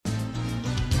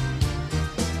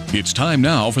It's time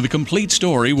now for the complete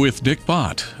story with Dick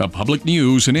Bott, a public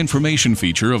news and information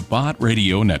feature of Bott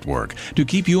Radio Network, to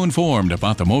keep you informed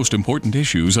about the most important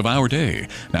issues of our day.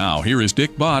 Now, here is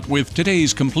Dick Bott with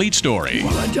today's complete story.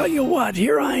 Well, I tell you what,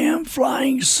 here I am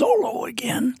flying solo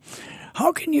again.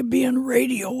 How can you be in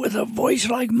radio with a voice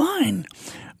like mine?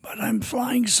 But I'm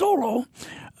flying solo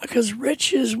because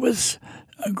Rich is with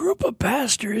a group of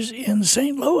pastors in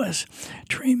St. Louis.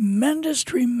 Tremendous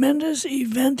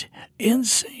event in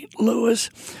St. Louis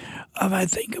of, I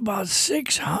think, about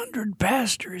 600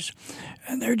 pastors.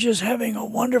 And they're just having a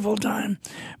wonderful time.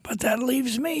 But that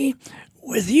leaves me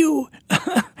with you,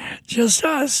 just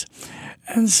us.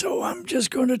 And so I'm just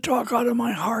going to talk out of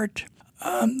my heart.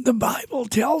 The Bible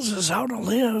tells us how to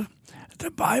live.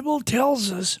 The Bible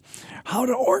tells us how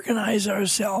to organize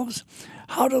ourselves,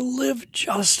 how to live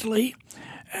justly,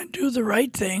 and do the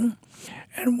right thing.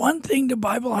 And one thing the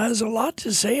Bible has a lot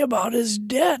to say about is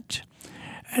debt.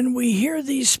 And we hear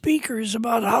these speakers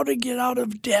about how to get out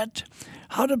of debt,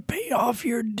 how to pay off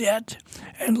your debt,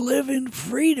 and live in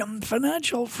freedom,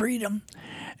 financial freedom,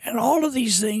 and all of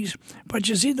these things. But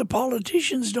you see, the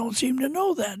politicians don't seem to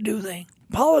know that, do they?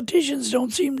 Politicians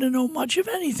don't seem to know much of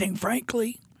anything,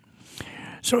 frankly.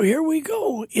 So here we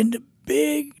go into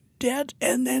big debt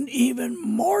and then even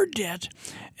more debt.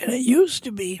 And it used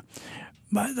to be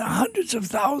by the hundreds of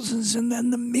thousands and then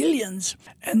the millions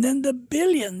and then the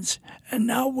billions. And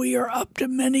now we are up to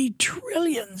many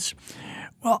trillions.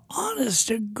 Well, honest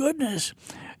to goodness,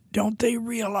 don't they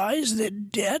realize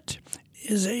that debt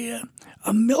is a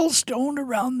millstone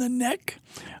around the neck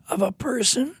of a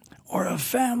person or a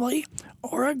family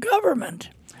or a government?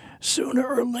 Sooner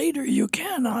or later, you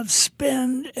cannot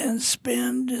spend and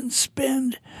spend and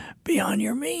spend beyond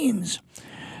your means.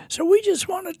 So we just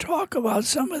want to talk about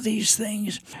some of these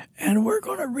things, and we're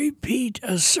going to repeat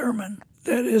a sermon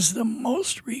that is the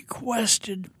most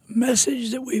requested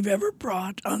message that we've ever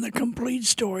brought on the complete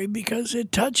story because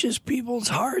it touches people's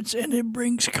hearts and it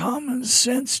brings common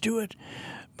sense to it.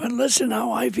 But listen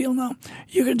how I feel now.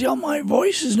 You can tell my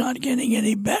voice is not getting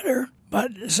any better.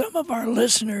 But some of our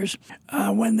listeners,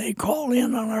 when they call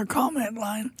in on our comment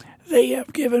line, they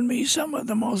have given me some of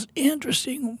the most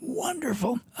interesting,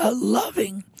 wonderful,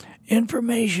 loving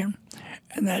information.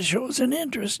 And that shows an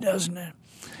interest, doesn't it?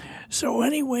 So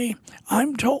anyway,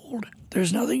 I'm told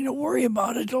there's nothing to worry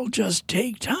about. It'll just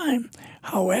take time.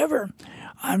 However,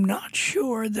 I'm not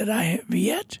sure that I have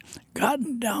yet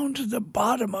gotten down to the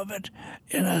bottom of it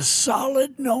in a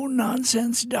solid,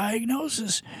 no-nonsense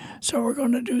diagnosis. So we're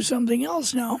going to do something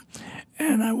else now,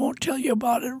 and I won't tell you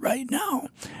about it right now,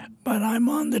 but I'm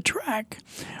on the track.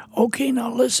 Okay,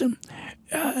 now listen.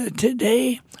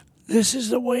 Today, this is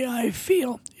the way I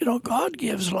feel. You know, God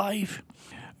gives life.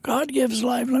 God gives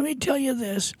life. Let me tell you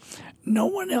this. No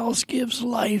one else gives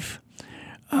life.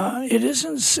 It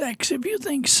isn't sex. If you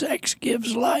think sex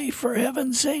gives life, for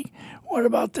heaven's sake, what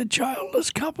about the childless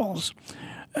couples?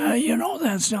 You know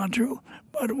that's not true.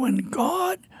 But when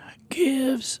God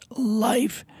gives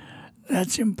life,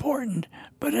 that's important.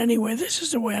 But anyway, this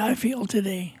is the way I feel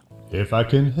today. If I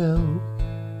can help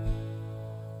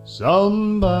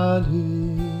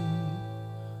somebody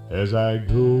as I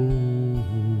go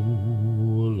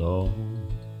along,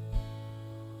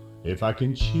 if I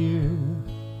can cheer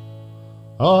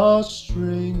a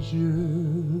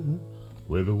stranger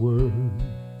with a word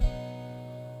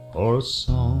or a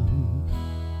song,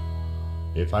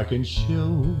 if I can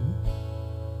show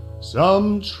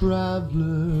some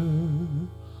traveler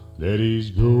that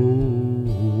he's going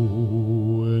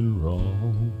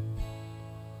wrong,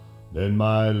 then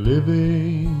my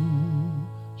living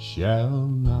shall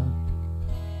not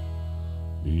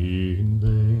be in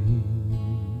vain.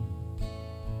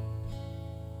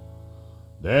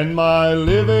 Then my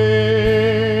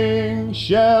living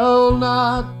shall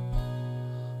not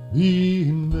be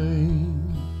in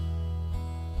vain.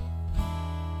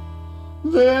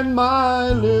 Then my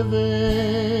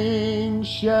living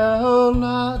shall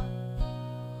not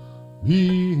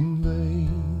be in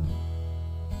vain.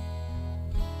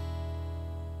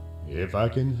 If I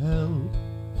can help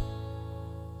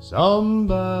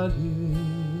somebody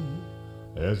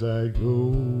as I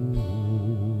go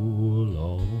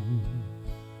along,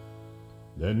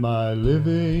 then my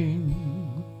living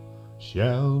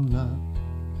shall not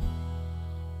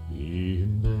be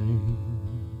in vain.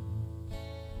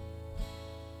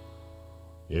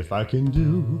 If I can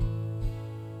do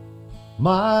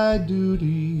my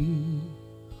duty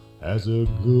as a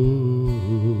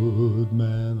good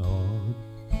man ought,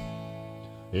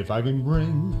 if I can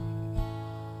bring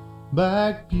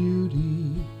back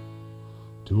beauty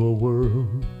to a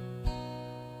world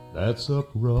that's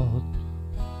upraught,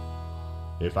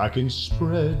 if I can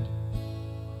spread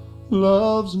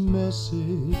love's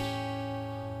message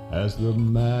as the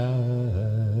Master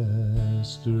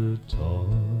taught,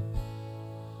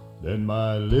 then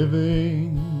my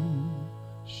living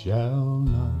shall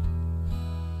not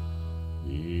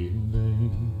be in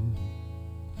vain.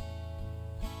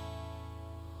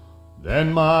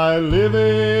 Then my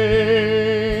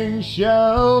living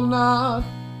shall not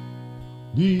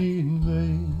be in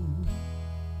vain.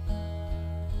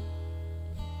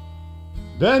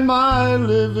 Then my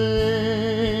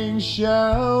living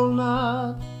shall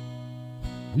not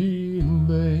be in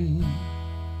vain.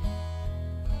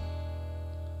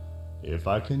 If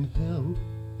I can help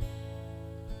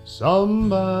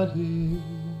somebody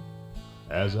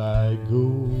as I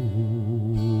go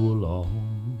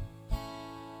along,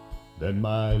 then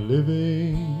my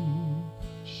living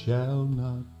shall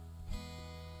not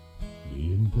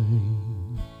be in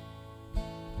vain.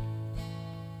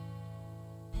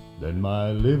 Then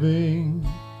my living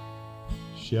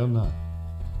shall not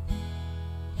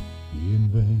be in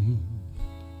vain.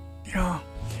 Yeah.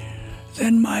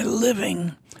 Then my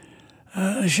living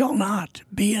shall not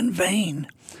be in vain.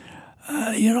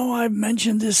 I've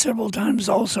mentioned this several times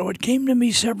also. It came to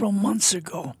me several months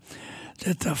ago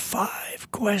that the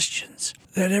 5 questions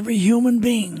that every human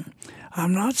being,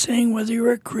 I'm not saying whether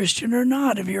you're a Christian or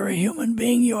not, if you're a human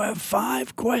being, you have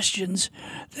 5 questions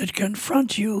that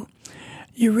confront you.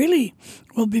 You really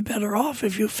will be better off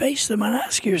if you face them and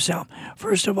ask yourself,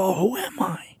 first of all, who am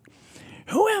I?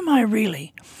 Who am I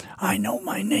really? I know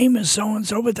my name is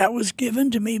so-and-so, but that was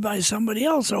given to me by somebody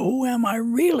else, so who am I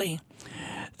really?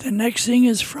 The next thing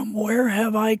is, from where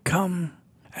have I come?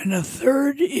 And the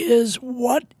third is,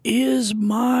 what is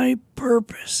my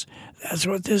purpose? That's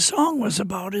what this song was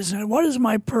about, isn't it? What is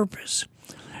my purpose?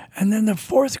 And then the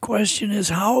 4th question is,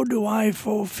 how do I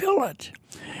fulfill it?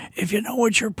 If you know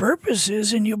what your purpose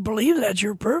is and you believe that's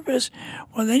your purpose,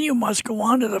 well, then you must go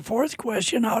on to the 4th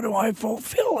question, how do I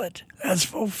fulfill it? That's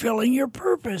fulfilling your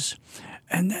purpose.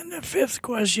 And then the 5th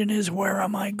question is, where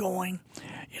am I going?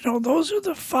 Those are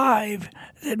the 5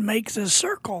 that make the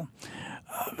circle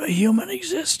of a human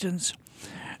existence.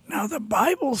 Now, the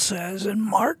Bible says in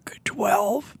Mark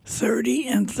 12:30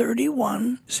 and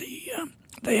 31,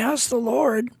 they asked the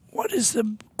Lord, what is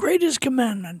the greatest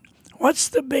commandment? What's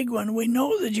the big one? We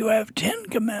know that you have 10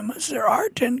 commandments. There are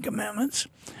 10 commandments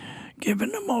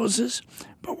given to Moses,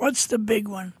 but what's the big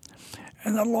one?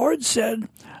 And the Lord said,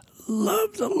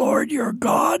 love the Lord your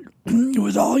God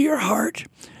with all your heart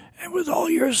and with all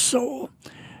your soul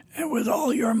and with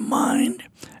all your mind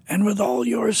and with all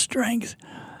your strength.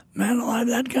 Man alive,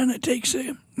 that kind of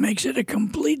makes it a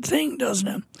complete thing, doesn't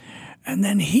it? And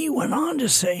then he went on to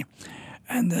say,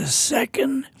 and the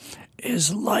second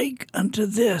is like unto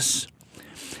this.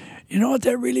 You know what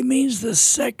that really means? The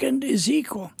second is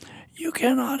equal. You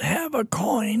cannot have a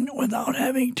coin without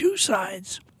having 2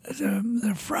 sides,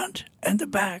 the front and the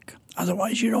back.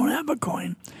 Otherwise, you don't have a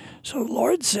coin. So the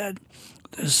Lord said,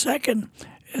 the second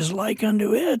is like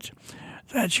unto it,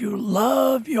 that you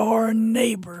love your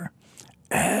neighbor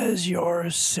as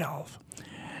yourself.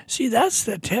 See, that's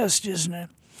the test, isn't it?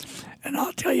 And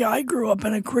I'll tell you, I grew up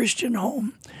in a Christian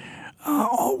home.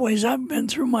 Always, I've been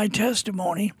through my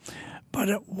testimony, but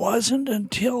it wasn't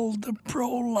until the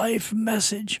pro-life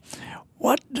message.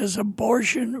 What does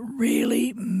abortion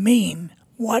really mean?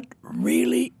 What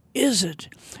really is it?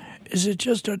 Is it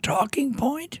just a talking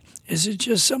point? Is it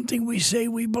just something we say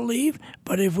we believe?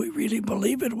 But if we really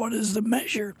believe it, what is the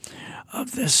measure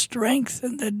of the strength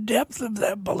and the depth of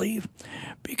that belief?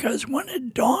 Because when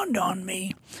it dawned on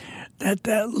me that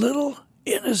that little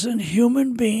innocent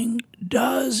human being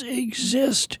does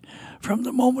exist from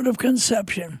the moment of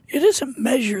conception, it isn't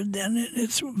measured then in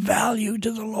its value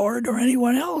to the Lord or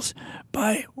anyone else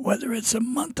by whether it's a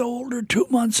month old or 2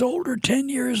 months old or 10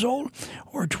 years old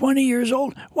or 20 years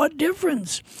old. What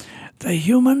difference? The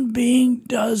human being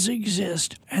does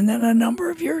exist. And then a number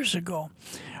of years ago,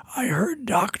 I heard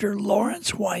Dr.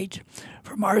 Laurance White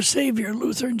from Our Savior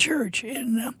Lutheran Church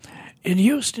in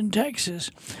Houston, Texas,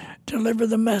 deliver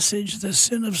the message, The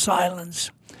Sin of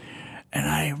Silence. And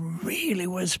I really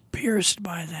was pierced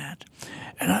by that.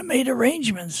 And I made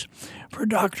arrangements for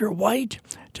Dr. White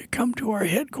to come to our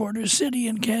headquarters city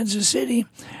in Kansas City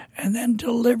and then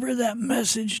deliver that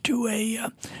message to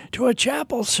a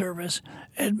chapel service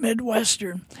at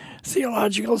Midwestern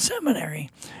Theological Seminary.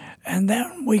 And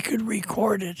then we could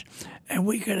record it and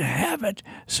we could have it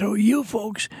so you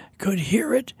folks could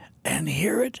hear it and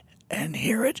hear it and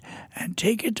hear it and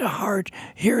take it to heart.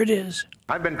 Here it is.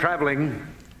 I've been traveling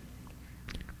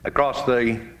across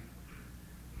the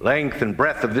length and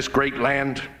breadth of this great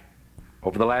land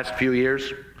over the last few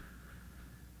years,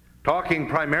 talking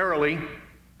primarily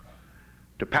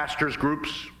to pastors'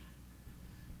 groups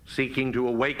seeking to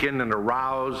awaken and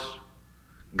arouse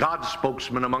God's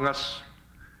spokesman among us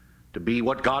to be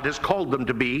what God has called them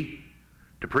to be,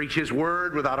 to preach His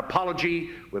word without apology,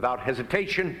 without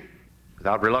hesitation,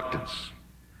 without reluctance.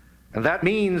 And that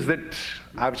means that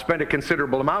I've spent a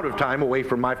considerable amount of time away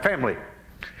from my family.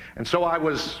 And so I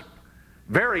was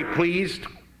very pleased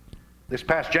this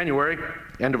past January,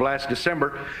 end of last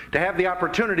December, to have the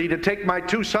opportunity to take my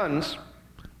two sons,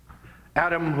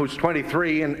 Adam, who's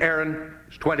 23, and Aaron,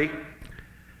 who's 20,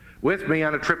 with me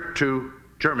on a trip to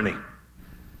Germany.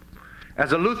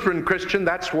 As a Lutheran Christian,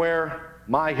 that's where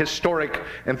my historic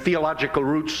and theological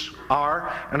roots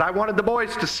are, and I wanted the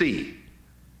boys to see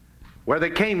where they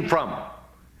came from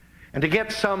and to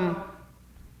get some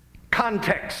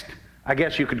context, I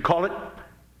guess you could call it,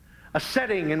 a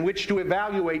setting in which to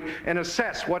evaluate and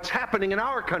assess what's happening in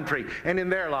our country and in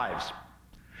their lives.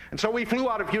 And so we flew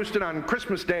out of Houston on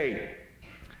Christmas Day.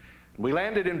 We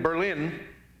landed in Berlin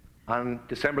on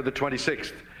December the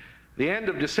 26th. The end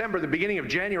of December, the beginning of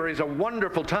January is a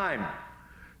wonderful time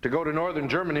to go to northern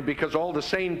Germany because all the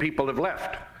sane people have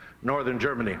left northern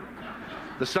Germany.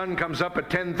 The sun comes up at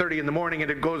 10:30 in the morning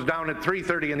and it goes down at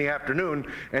 3:30 in the afternoon,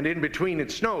 and in between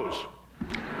it snows.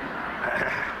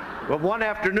 Well, one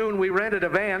afternoon we rented a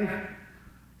van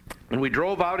and we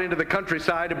drove out into the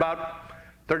countryside about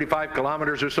 35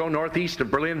 kilometers or so northeast of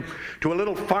Berlin to a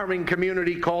little farming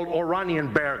community called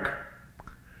Oranienberg.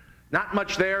 Not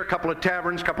much there, a couple of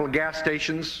taverns, a couple of gas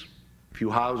stations, a few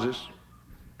houses.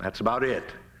 That's about it.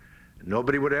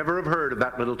 Nobody would ever have heard of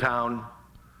that little town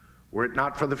were it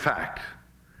not for the fact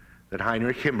that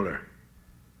Heinrich Himmler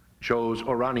chose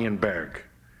Oranienberg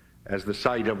as the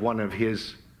site of one of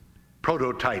his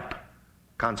prototype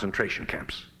concentration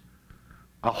camps.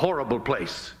 A horrible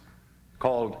place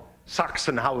called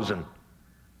Sachsenhausen.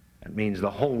 That means the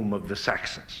home of the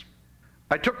Saxons.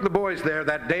 I took the boys there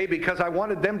that day because I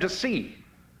wanted them to see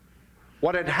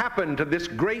what had happened to this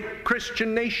great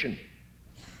Christian nation,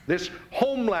 this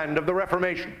homeland of the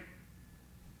Reformation,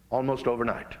 almost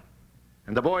overnight.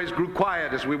 And the boys grew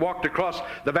quiet as we walked across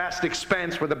the vast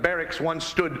expanse where the barracks once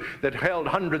stood that held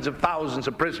hundreds of thousands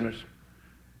of prisoners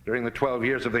during the 12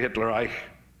 years of the Hitler Reich.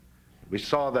 We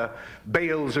saw the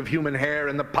bales of human hair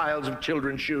and the piles of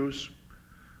children's shoes.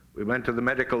 We went to the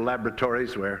medical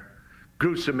laboratories where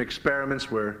gruesome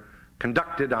experiments were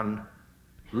conducted on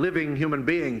living human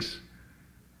beings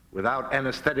without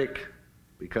anesthetic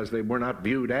because they were not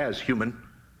viewed as human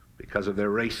because of their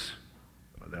race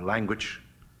or their language.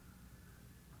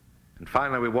 And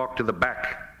finally we walked to the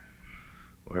back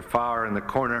where far in the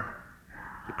corner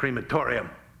the crematorium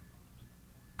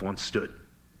once stood,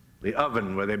 the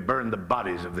oven where they burned the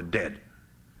bodies of the dead.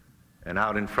 And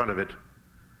out in front of it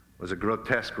was a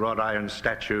grotesque wrought iron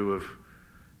statue of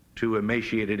two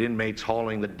emaciated inmates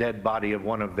hauling the dead body of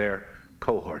one of their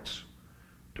cohorts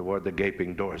toward the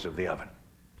gaping doors of the oven.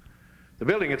 The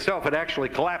building itself had actually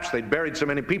collapsed. They'd buried so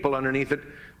many people underneath it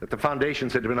that the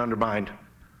foundations had been undermined.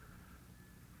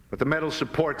 But the metal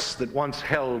supports that once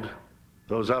held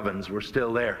those ovens were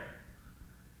still there.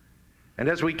 And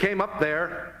as we came up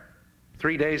there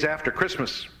 3 days after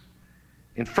Christmas,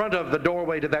 in front of the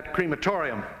doorway to that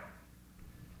crematorium,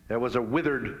 there was a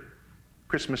withered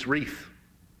Christmas wreath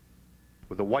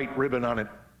with a white ribbon on it.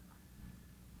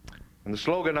 And the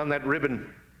slogan on that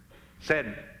ribbon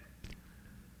said,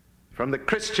 "From the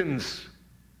Christians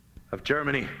of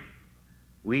Germany,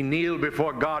 we kneel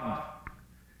before God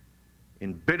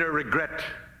in bitter regret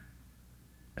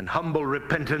and humble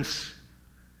repentance,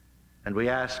 and we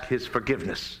ask His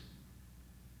forgiveness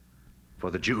for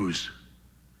the Jews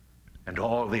and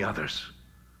all the others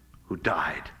who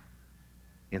died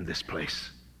in this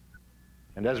place."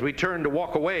 And as we turned to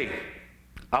walk away,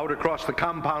 out across the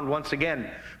compound once again,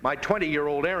 my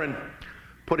 20-year-old Aaron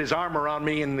put his arm around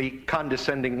me in the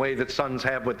condescending way that sons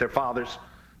have with their fathers.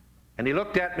 And he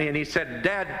looked at me and he said,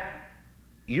 "Dad,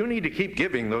 you need to keep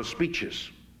giving those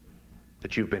speeches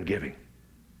that you've been giving."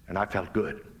 And I felt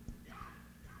good.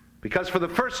 Because for the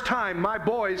first time, my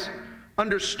boys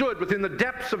understood within the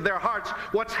depths of their hearts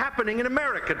what's happening in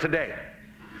America today.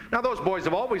 Now, those boys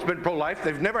have always been pro-life.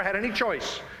 They've never had any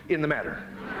choice in the matter.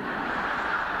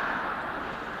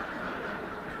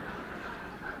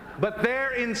 But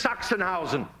there in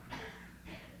Sachsenhausen,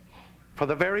 for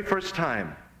the very first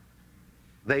time,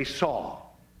 they saw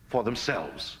for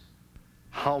themselves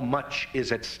how much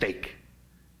is at stake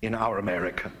in our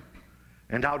America,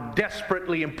 and how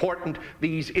desperately important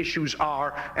these issues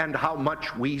are, and how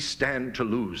much we stand to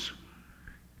lose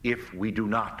if we do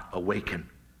not awaken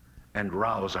and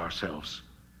rouse ourselves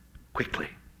quickly.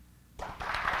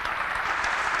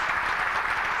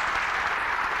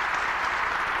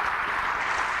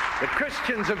 The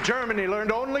Christians of Germany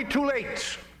learned only too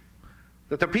late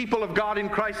that the people of God in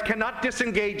Christ cannot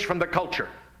disengage from the culture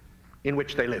in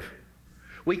which they live.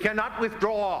 We cannot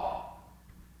withdraw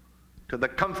to the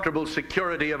comfortable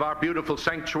security of our beautiful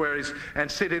sanctuaries and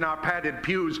sit in our padded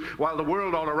pews while the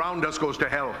world all around us goes to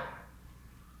hell.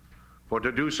 For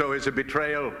to do so is a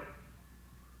betrayal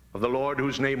of the Lord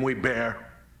whose name we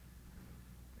bear,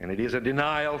 and it is a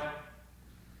denial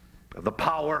of the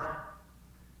power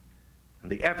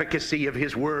and the efficacy of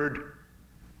his word,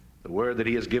 the word that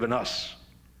he has given us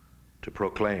to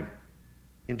proclaim.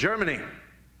 In Germany,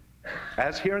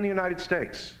 as here in the United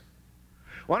States,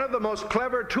 one of the most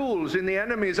clever tools in the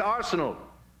enemy's arsenal,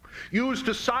 used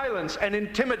to silence and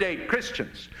intimidate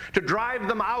Christians, to drive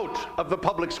them out of the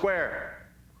public square,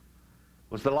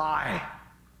 was the lie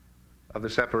of the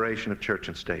separation of church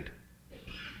and state.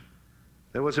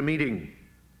 There was a meeting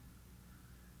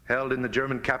held in the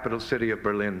German capital city of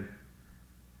Berlin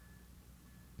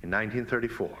in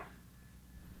 1934.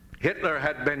 Hitler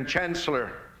had been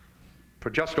chancellor for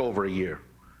just over a year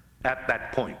at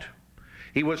that point.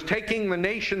 He was taking the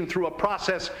nation through a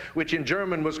process which in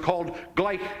German was called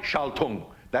Gleichschaltung.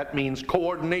 That means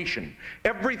coordination.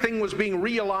 Everything was being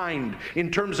realigned in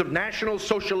terms of National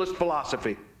Socialist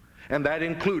philosophy, and that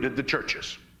included the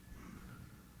churches.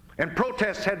 And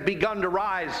protests had begun to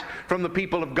rise from the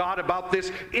people of God about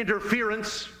this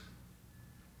interference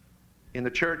in the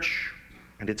church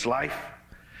and its life.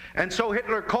 And so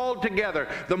Hitler called together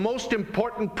the most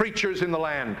important preachers in the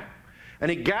land,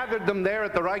 and he gathered them there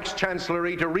at the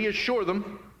Reichschancellery to reassure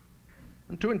them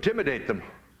and to intimidate them,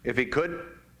 if he could,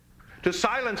 to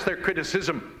silence their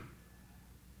criticism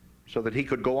so that he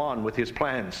could go on with his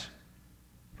plans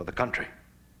for the country.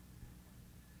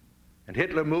 And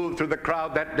Hitler moved through the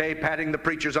crowd that day, patting the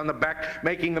preachers on the back,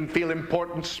 making them feel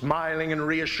important, smiling and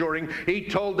reassuring. He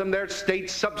told them their state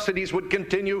subsidies would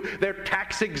continue, their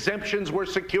tax exemptions were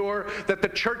secure, that the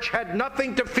church had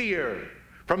nothing to fear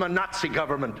from a Nazi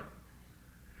government.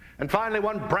 And finally,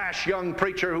 one brash young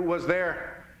preacher who was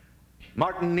there,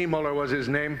 Martin Niemöller was his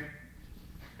name,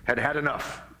 had had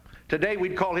enough. Today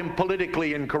we'd call him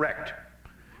politically incorrect.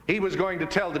 He was going to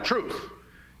tell the truth,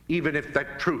 even if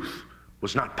that truth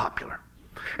was not popular.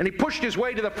 And he pushed his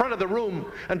way to the front of the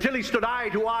room until he stood eye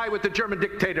to eye with the German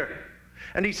dictator.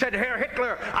 And he said, "Herr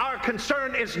Hitler, our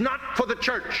concern is not for the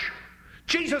church.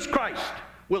 Jesus Christ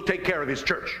will take care of his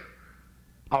church.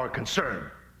 Our concern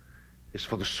is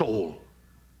for the soul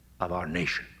of our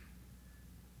nation."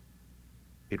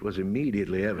 It was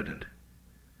immediately evident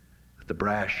that the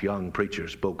brash young preacher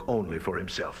spoke only for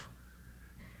himself,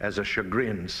 as a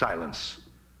chagrined silence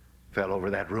fell over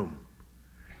that room,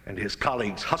 and his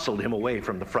colleagues hustled him away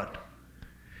from the front.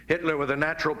 Hitler, with a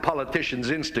natural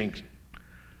politician's instinct,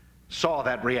 saw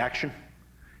that reaction,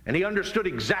 and he understood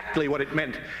exactly what it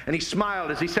meant, and he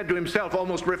smiled as he said to himself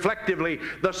almost reflectively,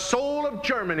 "The soul of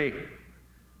Germany,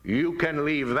 you can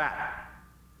leave that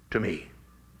to me."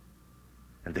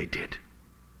 And they did.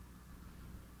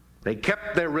 They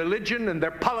kept their religion and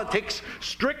their politics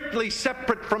strictly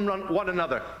separate from one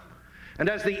another. And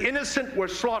as the innocent were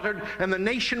slaughtered and the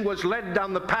nation was led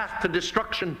down the path to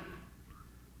destruction,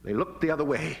 they looked the other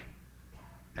way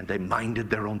and they minded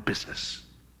their own business.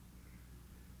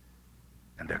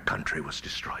 And their country was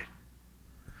destroyed.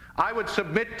 I would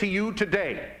submit to you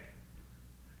today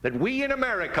that we in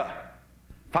America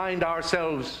find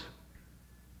ourselves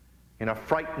in a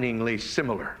frighteningly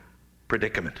similar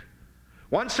predicament.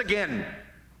 Once again,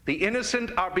 the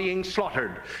innocent are being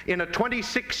slaughtered in a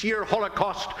 26-year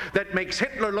Holocaust that makes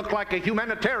Hitler look like a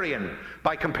humanitarian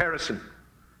by comparison.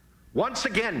 Once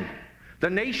again, the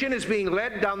nation is being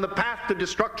led down the path to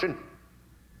destruction.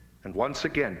 And once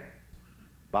again,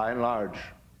 by and large,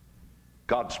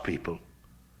 God's people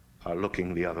are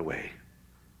looking the other way.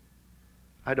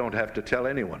 I don't have to tell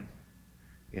anyone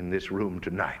in this room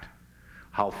tonight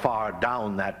how far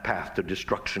down that path to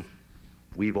destruction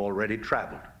we've already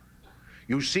traveled.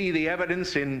 You see the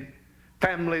evidence in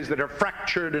families that are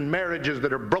fractured and marriages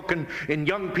that are broken, in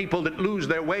young people that lose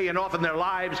their way and often their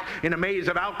lives in a maze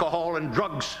of alcohol and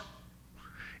drugs,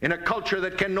 in a culture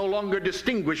that can no longer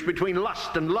distinguish between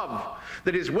lust and love,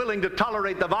 that is willing to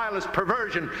tolerate the vilest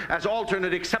perversion as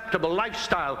alternate acceptable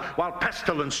lifestyle while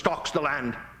pestilence stalks the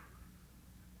land,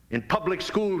 in public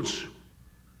schools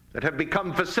that have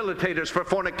become facilitators for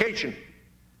fornication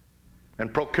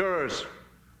and procurers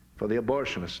for the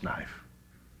abortionist knife,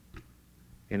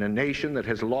 in a nation that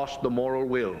has lost the moral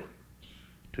will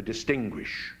to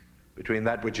distinguish between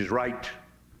that which is right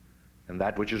and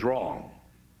that which is wrong.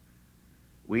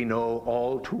 We know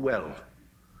all too well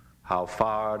how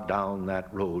far down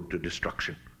that road to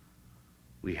destruction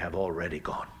we have already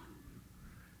gone.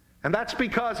 And that's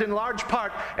because, in large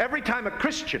part, every time a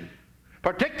Christian,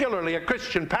 particularly a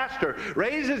Christian pastor,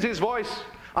 raises his voice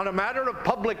on a matter of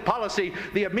public policy,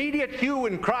 the immediate hue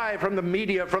and cry from the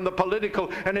media, from the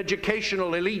political and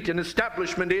educational elite and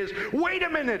establishment is, wait a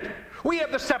minute, we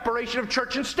have the separation of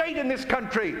church and state in this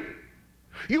country.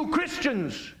 You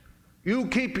Christians, you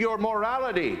keep your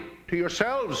morality to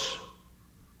yourselves.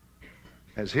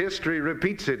 As history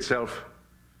repeats itself,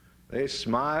 they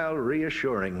smile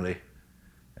reassuringly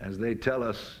as they tell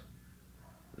us,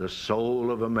 the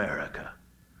soul of America,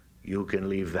 you can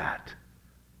leave that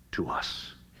to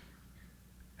us.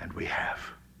 And we have.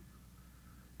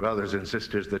 Brothers and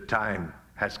sisters, the time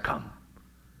has come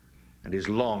and is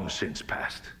long since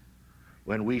past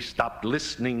when we stopped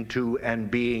listening to and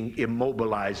being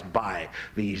immobilized by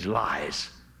these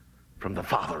lies from the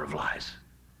father of lies.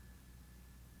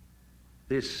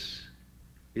 This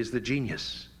is the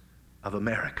genius of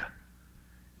America.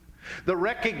 The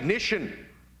recognition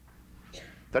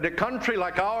that a country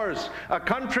like ours, a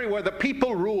country where the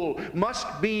people rule, must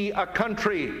be a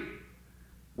country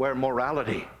where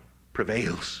morality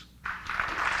prevails.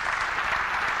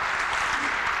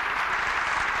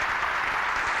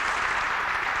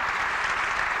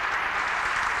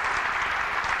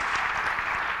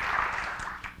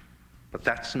 But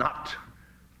that's not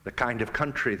the kind of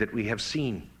country that we have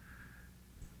seen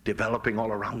developing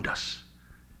all around us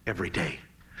every day.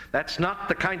 That's not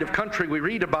the kind of country we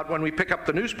read about when we pick up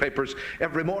the newspapers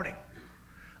every morning.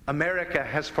 America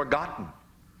has forgotten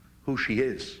who she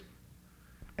is.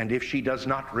 And if she does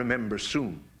not remember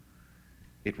soon,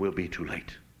 it will be too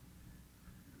late.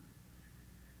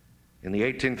 In the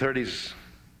 1830s,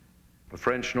 a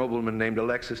French nobleman named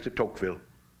Alexis de Tocqueville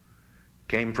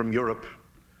came from Europe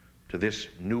to this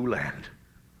new land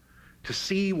to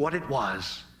see what it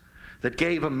was that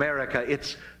gave America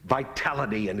its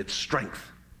vitality and its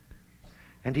strength.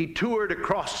 And he toured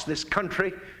across this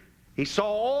country. He saw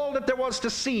all that there was to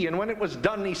see, and when it was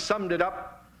done, he summed it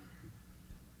up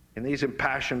in these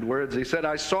impassioned words. He said,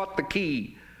 I sought the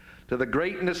key to the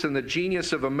greatness and the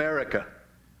genius of America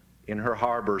in her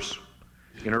harbors,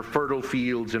 in her fertile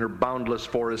fields, in her boundless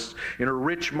forests, in her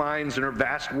rich mines, in her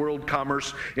vast world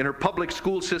commerce, in her public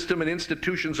school system and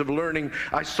institutions of learning.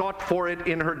 I sought for it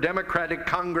in her democratic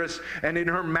Congress and in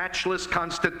her matchless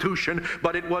Constitution,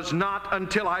 but it was not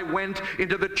until I went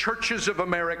into the churches of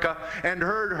America and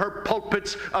heard her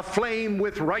pulpits aflame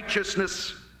with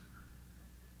righteousness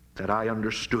that I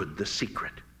understood the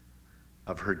secret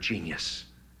of her genius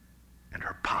and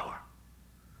her power.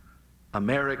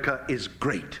 America is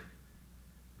great,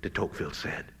 de Tocqueville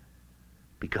said,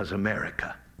 because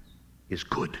America is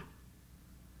good.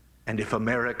 And if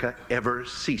America ever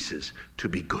ceases to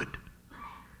be good,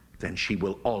 then she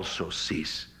will also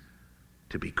cease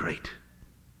to be great.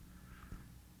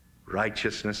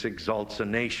 Righteousness exalts a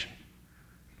nation,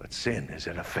 but sin is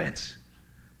an offense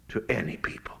to any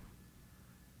people.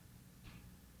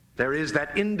 There is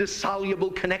that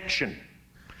indissoluble connection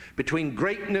between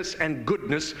greatness and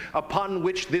goodness upon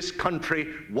which this country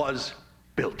was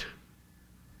built.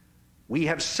 We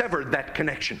have severed that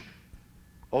connection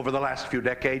over the last few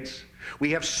decades.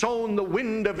 We have sown the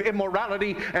wind of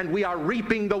immorality, and we are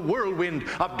reaping the whirlwind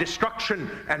of destruction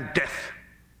and death.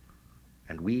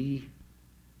 And we,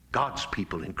 God's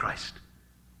people in Christ,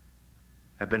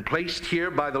 have been placed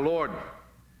here by the Lord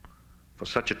for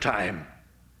such a time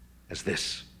as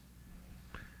this.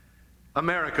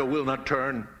 America will not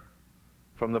turn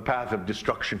from the path of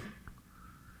destruction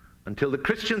until the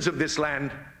Christians of this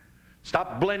land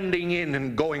stop blending in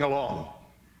and going along.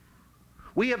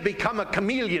 We have become a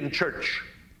chameleon church.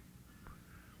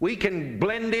 We can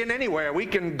blend in anywhere. We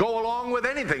can go along with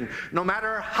anything, no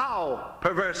matter how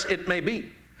perverse it may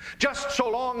be, just so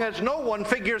long as no one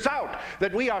figures out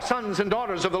that we are sons and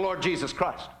daughters of the Lord Jesus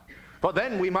Christ. For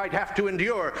then we might have to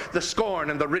endure the scorn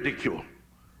and the ridicule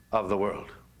of the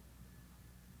world.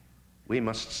 We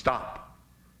must stop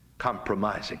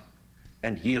compromising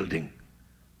and yielding.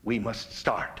 We must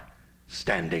start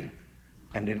standing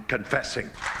and in confessing.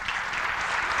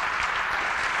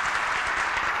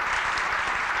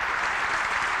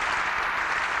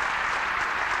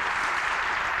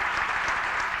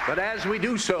 But as we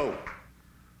do so,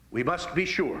 we must be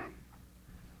sure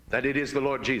that it is the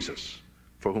Lord Jesus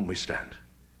for whom we stand.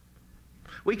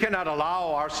 We cannot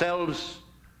allow ourselves,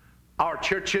 our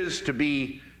churches, to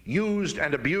be used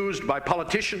and abused by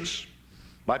politicians,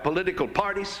 by political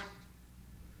parties.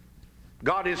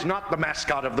 God is not the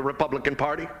mascot of the Republican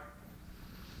Party.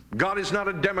 God is not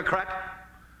a Democrat.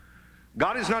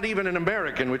 God is not even an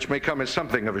American, which may come as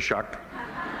something of a shock.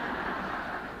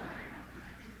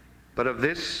 But of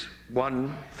this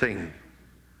one thing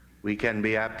we can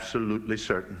be absolutely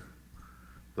certain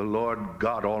the Lord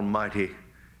God Almighty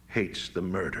hates the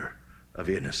murder of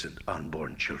innocent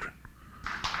unborn children.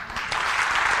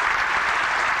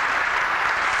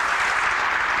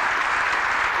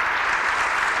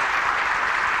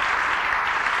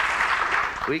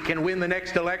 We can win the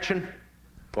next election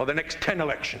or the next 10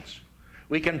 elections.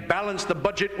 We can balance the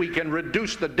budget, we can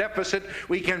reduce the deficit,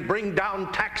 we can bring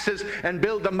down taxes and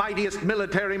build the mightiest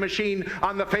military machine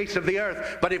on the face of the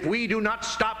earth. But if we do not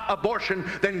stop abortion,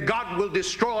 then God will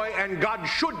destroy, and God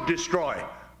should destroy,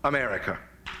 America.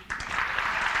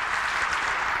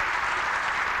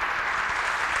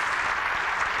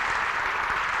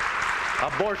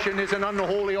 Abortion is an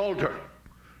unholy altar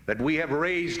that we have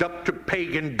raised up to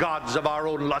pagan gods of our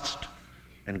own lust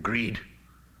and greed.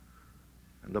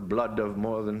 And the blood of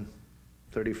more than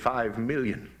 35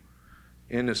 million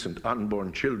innocent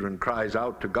unborn children cries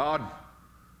out to God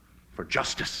for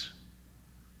justice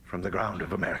from the ground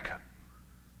of America.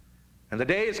 And the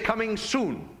day is coming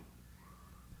soon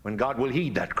when God will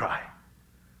heed that cry.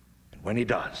 And when he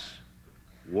does,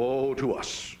 woe to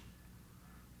us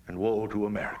and woe to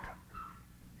America.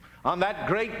 On that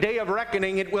great day of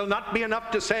reckoning, it will not be enough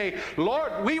to say,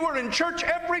 Lord, we were in church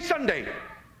every Sunday.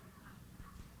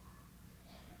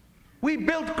 We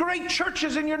built great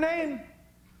churches in your name.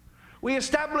 We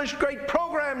established great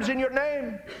programs in your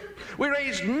name. We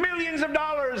raised millions of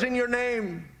dollars in your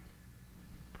name.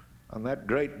 On that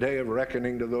great day of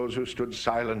reckoning, to those who stood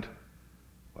silent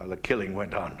while the killing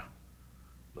went on,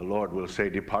 the Lord will say,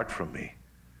 depart from me,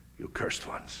 you cursed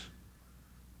ones,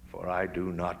 for I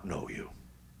do not know you.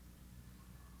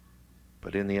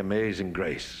 But in the amazing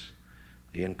grace,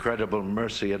 the incredible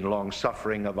mercy and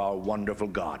long-suffering of our wonderful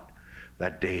God,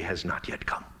 that day has not yet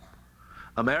come.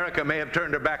 America may have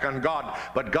turned her back on God,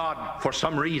 but God, for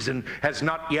some reason, has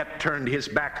not yet turned his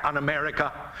back on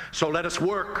America. So let us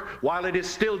work while it is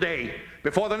still day,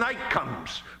 before the night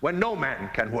comes, when no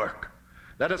man can work.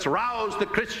 Let us rouse the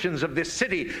Christians of this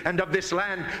city and of this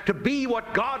land to be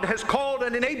what God has called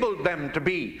and enabled them to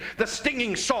be, the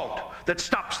stinging salt that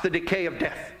stops the decay of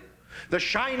death, the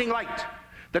shining light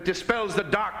that dispels the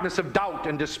darkness of doubt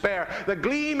and despair, the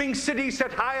gleaming city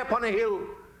set high upon a hill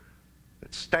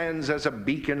that stands as a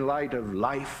beacon light of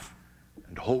life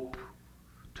and hope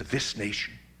to this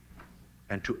nation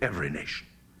and to every nation.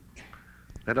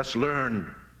 Let us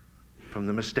learn from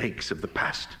the mistakes of the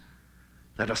past.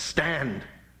 Let us stand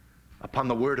upon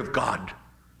the word of God.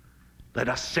 Let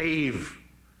us save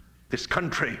this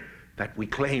country that we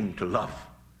claim to love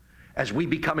as we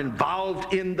become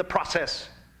involved in the process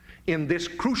in this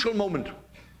crucial moment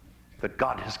that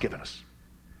God has given us.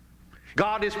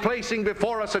 God is placing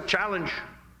before us a challenge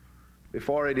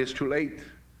before it is too late.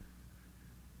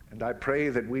 And I pray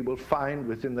that we will find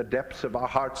within the depths of our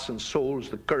hearts and souls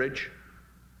the courage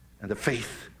and the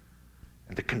faith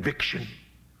and the conviction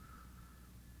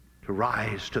to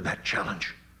rise to that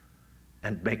challenge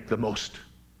and make the most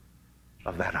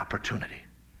of that opportunity.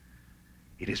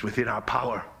 It is within our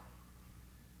power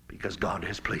because God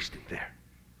has placed it there.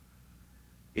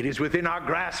 It is within our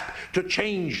grasp to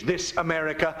change this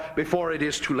America before it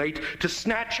is too late, to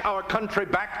snatch our country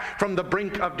back from the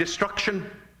brink of destruction.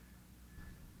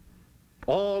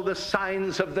 All the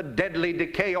signs of the deadly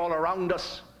decay all around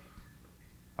us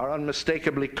are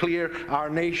unmistakably clear. Our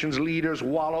nation's leaders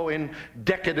wallow in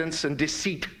decadence and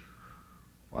deceit,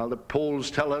 while the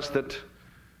polls tell us that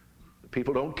the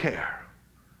people don't care,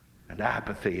 and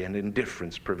apathy and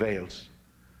indifference prevails.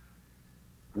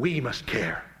 We must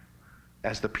care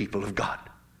as the people of God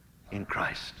in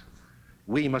Christ.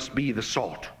 We must be the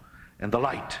salt and the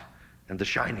light and the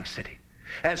shining city.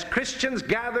 As Christians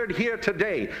gathered here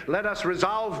today, let us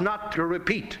resolve not to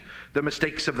repeat the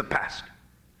mistakes of the past.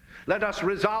 Let us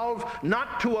resolve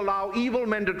not to allow evil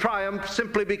men to triumph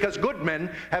simply because good men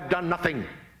have done nothing.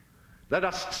 Let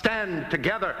us stand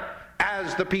together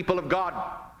as the people of God,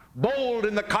 bold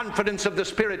in the confidence of the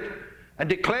Spirit, and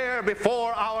declare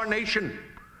before our nation,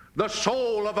 the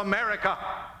soul of America,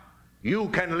 you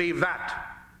can leave that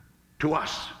to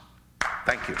us.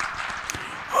 Thank you.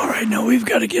 All right, now we've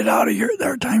got to get out of here.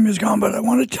 Our time is gone, but I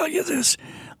want to tell you this.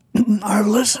 Our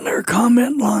listener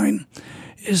comment line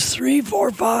is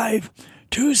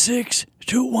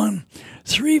 345-2621.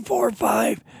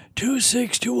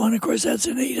 345-2621. Of course, that's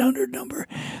an 800 number.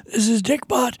 This is Dick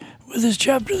Bott with his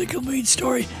chapter, The Complete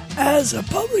Story, as a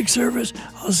public service.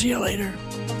 I'll see you later.